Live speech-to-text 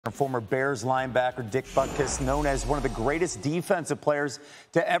Former Bears linebacker Dick Butkus, known as one of the greatest defensive players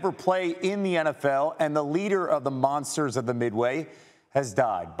to ever play in the NFL and the leader of the Monsters of the Midway, has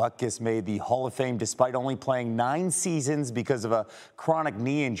died. Butkus made the Hall of Fame despite only playing 9 seasons because of a chronic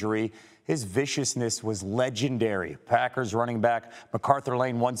knee injury. His viciousness was legendary. Packers running back MacArthur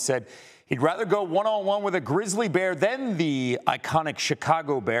Lane once said he'd rather go one-on-one with a grizzly bear than the iconic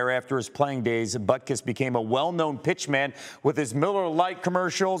Chicago Bear. After his playing days, Butkus became a well-known pitchman with his Miller Lite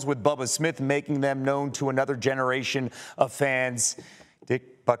commercials, with Bubba Smith making them known to another generation of fans.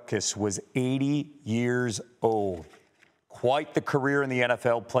 Dick Butkus was 80 years old. Quite the career in the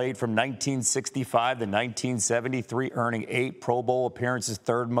NFL, played from 1965 to 1973, earning 8 Pro Bowl appearances,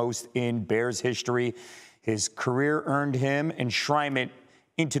 third most in Bears history. His career earned him enshrinement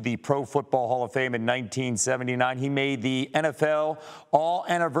into the Pro Football Hall of Fame in 1979. He made the NFL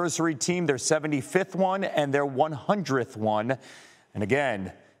All-Anniversary Team, their 75th one and their 100th one. And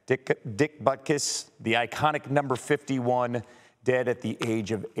again, Dick Butkus, the iconic number 51, dead at the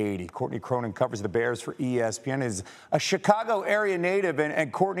age of 80. Courtney Cronin covers the Bears for ESPN, is a Chicago area native,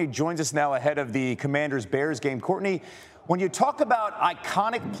 and Courtney joins us now ahead of the Commanders-Bears game. Courtney, when you talk about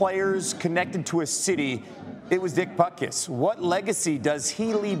iconic players connected to a city, it was Dick Butkus. What legacy does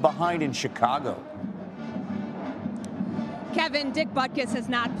he leave behind in Chicago? Kevin, Dick Butkus has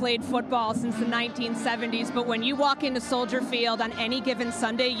not played football since the 1970s, but when you walk into Soldier Field on any given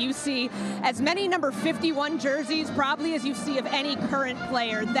Sunday, you see as many number 51 jerseys probably as you see of any current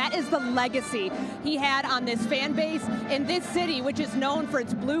player. That is the legacy he had on this fan base in this city, which is known for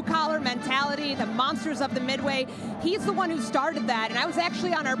its blue-collar mentality, the Monsters of the Midway. He's the one who started that, and I was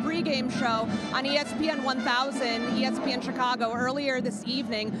actually on our pregame show on ESPN 1000, ESPN Chicago, earlier this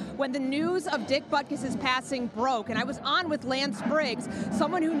evening when the news of Dick Butkus' passing broke, and I was on with Lance Briggs,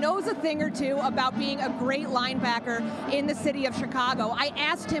 someone who knows a thing or two about being a great linebacker in the city of Chicago. I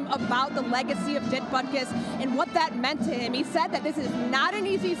asked him about the legacy of Dick Butkus and what that meant to him. He said that this is not an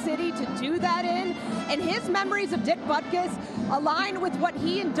easy city to do that in, and his memories of Dick Butkus align with what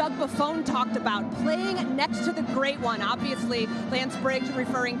he and Doug Buffone talked about, playing next to the great one. Obviously, Lance Briggs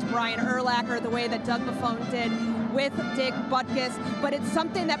referring to Brian Urlacher, the way that Doug Buffone did with Dick Butkus, but it's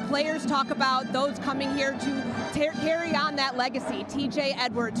something that players talk about, those coming here to carry on that legacy. TJ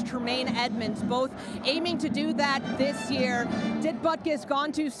Edwards, Tremaine Edmonds, both aiming to do that this year. Dick Butkus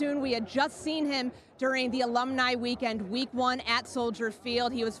gone too soon. We had just seen him during the alumni weekend, week 1 at Soldier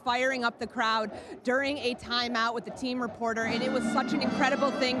Field. He was firing up the crowd during a timeout with the team reporter, and it was such an incredible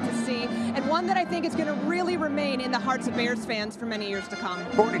thing to see, and one that I think is going to really remain in the hearts of Bears fans for many years to come.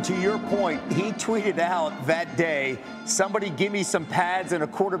 Courtney, to your point, he tweeted out that day, "Somebody give me some pads and a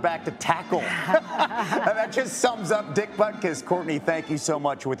quarterback to tackle." That just sums up Dick Butkus. Courtney, thank you so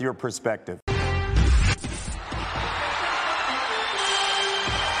much with your perspective.